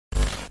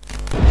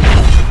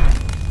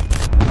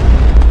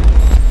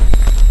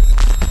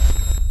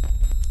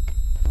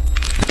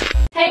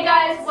Hey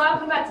guys,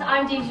 welcome back to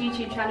IMD's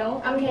YouTube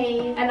channel. I'm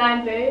Kay. And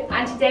I'm Boo,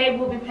 and today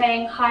we'll be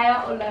playing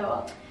higher or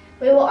lower.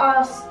 We will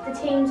ask the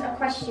teams a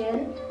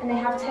question and they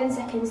have 10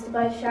 seconds to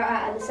both shout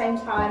out at the same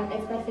time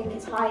if they think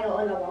it's higher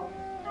or lower.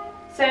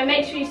 So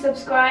make sure you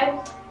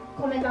subscribe,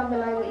 comment down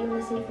below what you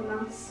want to see from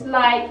us,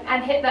 like,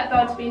 and hit that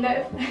bell to be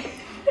notified.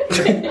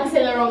 I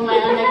said the wrong way,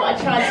 I know, but I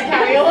tried to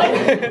carry on.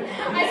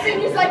 As soon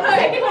as I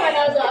clicked comment,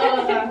 I was like,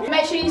 oh.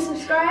 Make sure you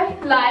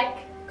subscribe, like,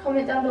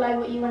 comment down below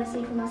what you want to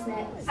see from us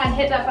next, and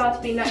hit that bell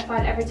to be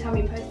notified every time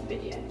we post a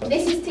video.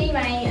 This is team A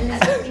and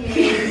this is team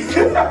B.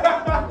 So,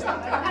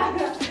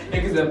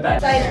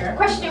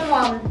 question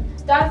 1.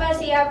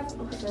 Diversity of...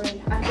 Oh, sorry,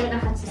 I don't know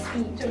how to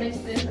speak. Do you want me to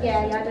do this?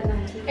 Yeah, I don't know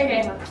how to speak.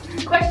 Okay,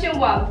 question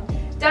 1.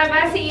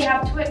 Diversity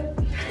have Don't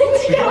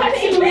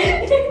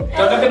look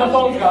at the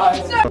phone,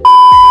 guys.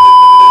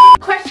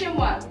 Question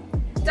 1.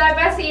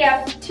 Diversity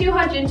have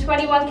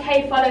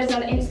 221k followers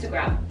on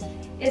Instagram.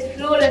 Is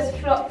flawless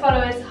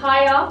followers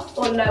higher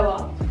or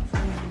lower?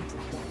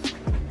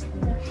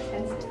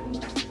 10 seconds.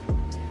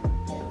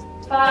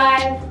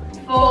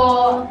 5,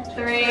 4,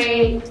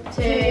 3,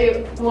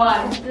 2,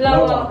 1.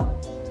 Lower.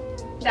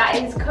 That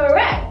is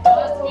correct.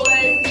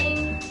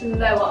 It was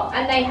lower.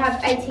 And they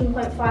have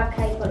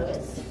 18.5k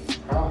followers.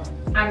 Oh.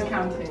 I'm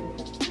counting.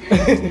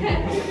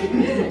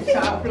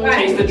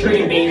 Chase the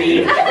dream,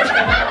 baby.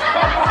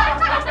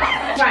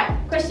 Right,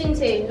 question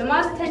 2.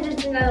 Lamar's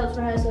attendance in adults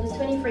rehearsal is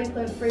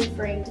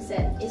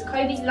 23.33%. Is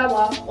Koby's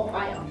lower or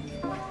higher?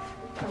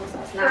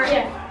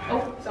 Yeah.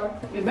 Oh, sorry.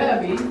 It better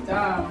be.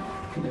 Damn.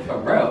 For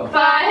real.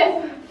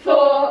 5,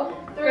 4,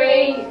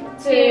 3,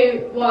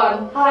 2,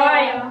 1.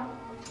 Higher.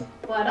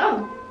 Well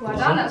done. Well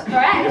done, that's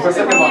correct. For a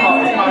second, my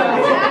heart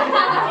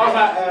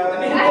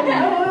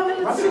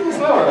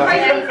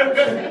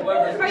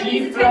was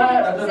Koby's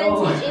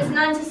percentage is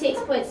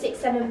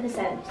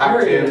 96.67%.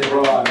 active,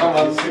 bro. I'm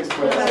on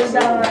 6.6.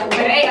 At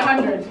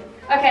 800.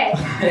 Okay,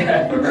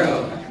 Yeah, for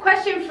real.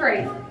 question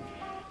 3.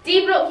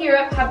 D Block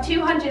Europe have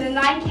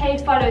 209k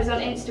followers on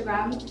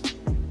Instagram.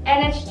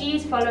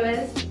 NSG's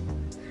followers.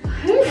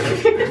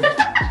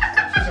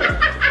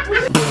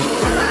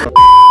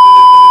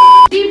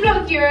 D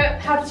Block Europe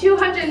have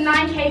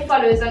 209k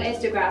followers on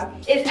Instagram.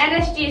 Is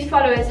NSG's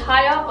followers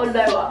higher or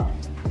lower?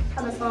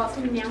 Have a start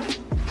from now.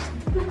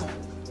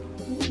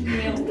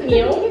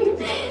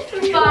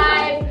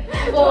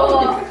 5,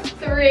 4,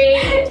 3,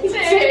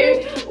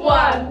 2,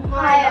 1.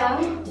 Higher.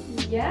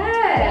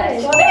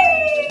 Yes.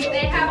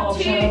 They have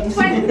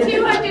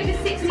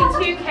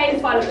 262k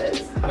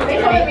followers. They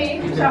follow me.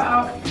 Shout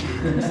out.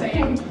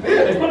 Same.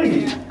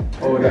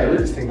 Oh, that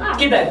roots thing.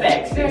 Give that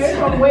back, No, it's sis.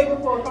 from way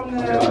before,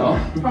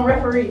 from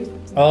referee.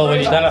 Oh, when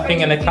you done a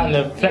thing and they kind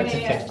of flex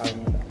it.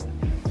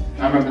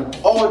 I remember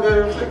that. Oh, the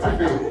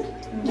reflective thing.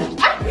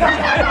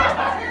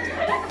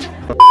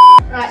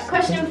 Right,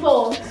 question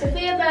 4.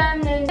 Sophia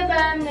Birmingham's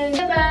attendance.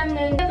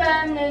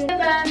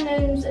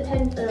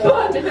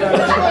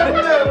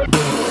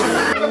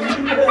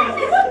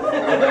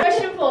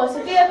 Question 4.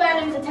 Sophia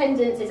Burnham's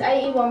attendance is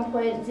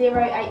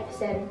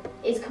 81.08%.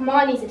 Is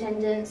Kamani's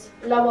attendance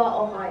lower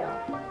or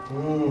higher?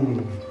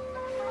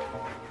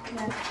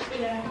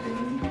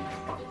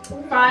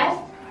 5,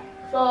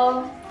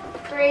 4,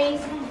 3,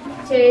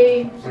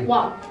 2,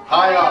 1.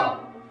 Higher.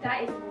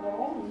 That is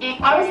wrong.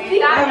 I was thinking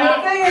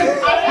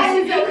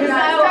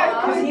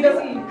because he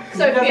doesn't.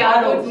 Sophia,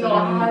 I would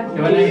not have.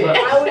 Your name,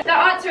 but- The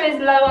answer is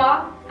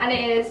lower, and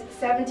it is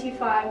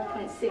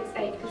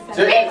 75.68%.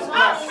 So it's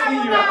not see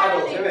you at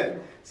adults, isn't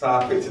it? So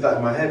I pictured that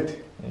in my head.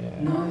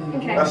 No.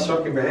 Okay. That's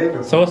shocking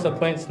behaviour. So what's the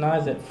points now?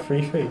 Is it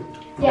 3-3?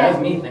 That's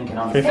me thinking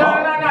I'm Free No,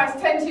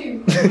 it's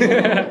 10-2.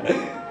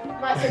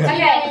 Right, so Team A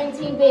and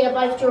Team B are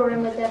both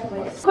drawing with their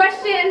points.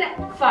 Question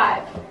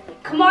 5.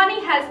 Kamani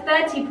has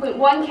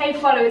 30.1k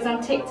followers on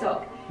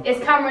TikTok. Is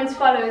Cameron's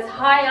followers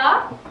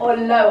higher or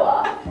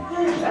lower?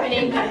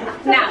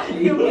 Now. 5,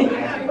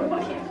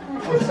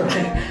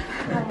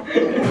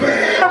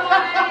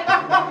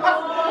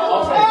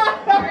 4,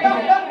 3,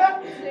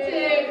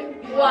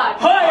 2, 1.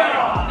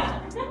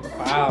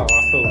 Wow, I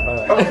feel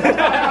hurt.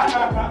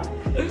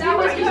 That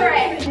was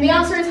correct. The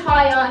answer is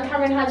higher and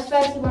Cameron has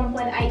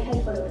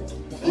 31.8k followers.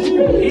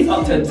 He's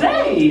up to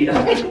date.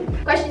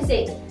 Question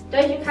 6.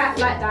 Doja Cat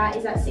Like That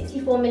is at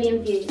 64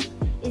 million views.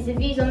 Is the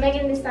views on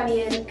Megan Thee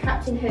Stallion,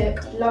 Captain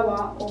Hook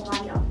lower or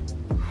higher?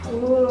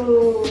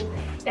 Ooh,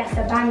 that's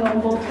a bang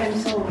on both them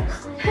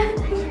songs.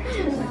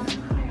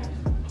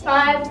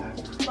 5,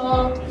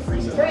 4, 3, 2,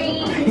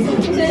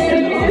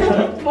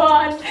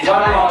 1.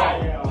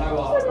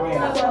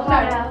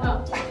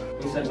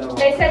 He said no.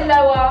 They said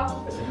lower,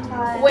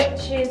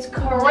 which is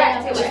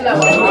correct. It was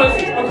lower.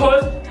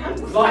 Because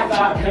like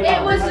that.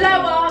 It was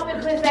lower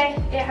because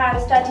it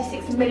has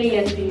 36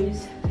 million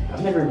views.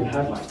 I've never even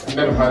heard like that. I've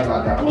never heard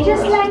like that.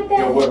 Just like that.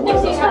 Yo,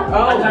 what's that?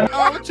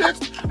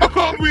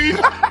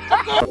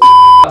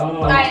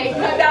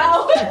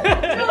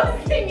 You're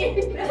singing.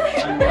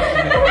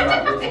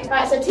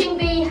 Right, so Team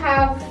B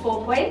have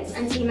 4 points.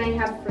 and Team A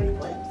have 3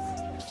 points.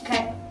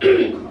 Okay.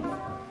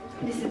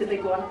 This is the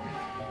big one.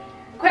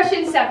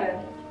 Question 7.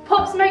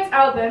 Pop Smoke's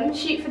album,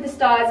 Shoot for the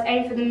Stars,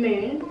 Aim for the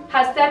Moon,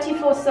 has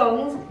 34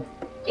 songs.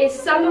 Is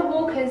Summer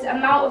Walker's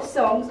amount of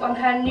songs on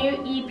her new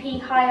EP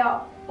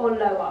higher or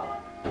lower?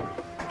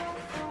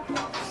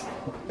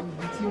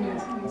 2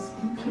 minutes.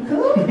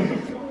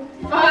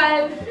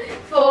 5,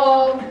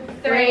 4,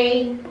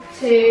 3,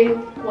 2,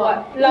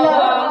 1.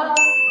 Lower.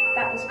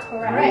 That was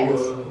correct. It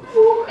was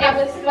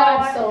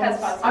 5 songs.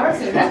 That's 5 songs. I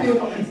reckon it's still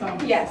fucking song.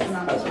 Yes.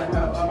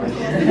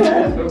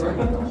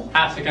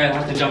 Actually, guys, I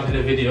have to jump in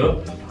the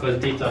video because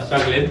these are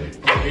struggling to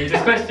read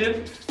this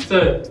question.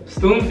 So,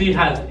 Stormzy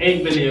has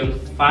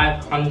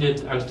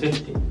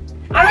 8,550,000.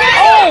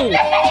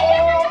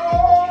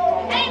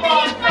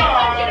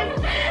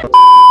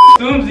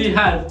 Stormzy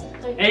has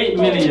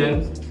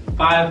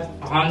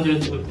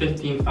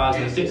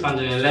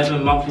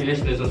 8,515,611 monthly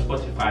listeners on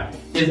Spotify.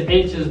 Is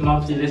H's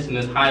monthly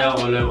listeners higher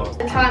or lower?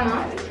 The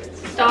timer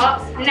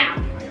starts now.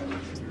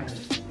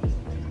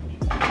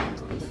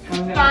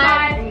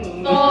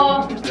 5,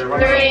 4, 3, 2,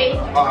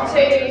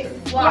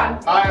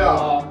 1.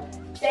 Higher.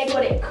 They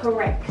got it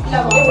correct.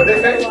 Lower. What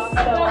did they say?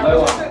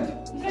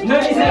 No,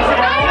 he said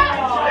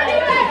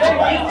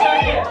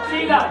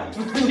see that.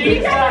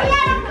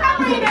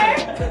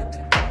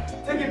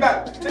 Take it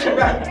back. Take it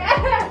back.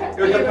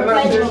 It was the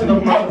pronunciation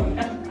of mum.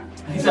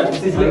 He said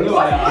this is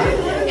lower.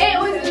 It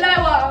was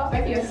lower.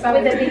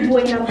 With a big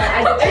boy number.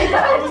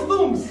 It was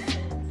Storms.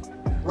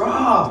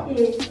 Rah.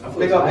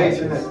 Big up H,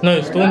 innit?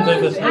 No, Storm's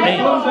over 8.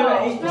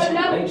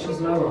 H is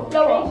lower.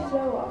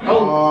 Lower.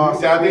 Oh,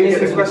 see, I didn't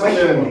get the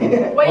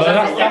question. Well,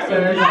 that's That's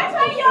where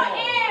your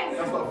ears.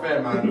 That's not fair,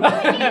 man.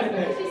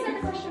 If you said the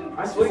question,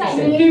 That's what you say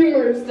said.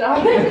 numerous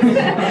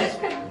times.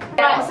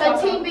 Right, so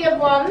Team B of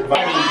 1. So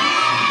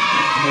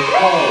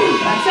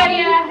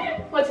yeah,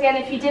 once again,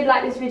 if you did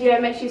like this video,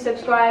 make sure you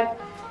subscribe,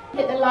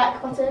 Hit the like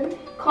button.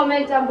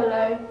 comment down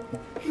below.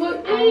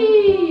 Once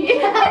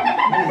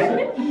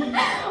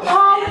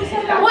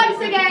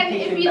again,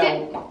 if you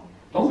did.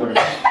 Oh, sorry.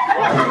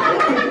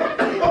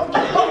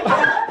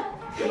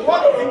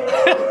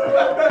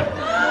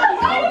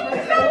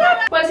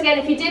 Once again,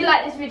 if you did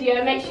like this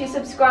video, make sure you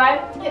subscribe,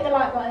 Hit the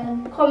like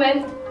button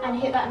comment. and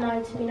hit that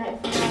note to be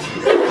notified.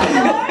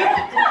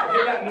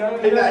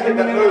 Hit that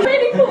nose.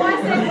 Really cool, I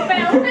said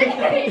bell.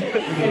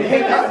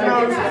 Hit that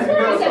nose. I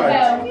said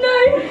bell. No.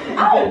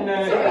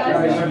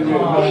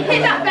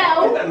 Hit that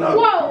bell.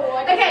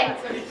 Whoa. Okay.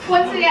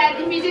 Once again,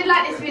 if you did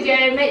like this video,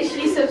 make sure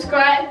you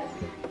subscribe.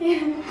 Go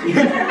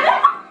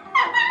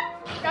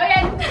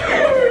again.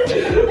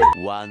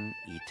 One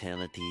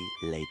eternity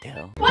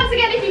later. Once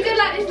again, if you did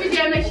like this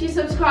video, make sure you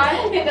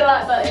subscribe, hit the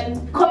like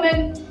button,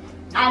 comment,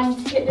 And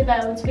hit the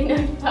bell to be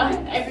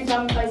notified every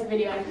time we post a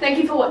video. thank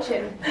you for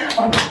watching.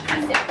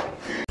 That's it.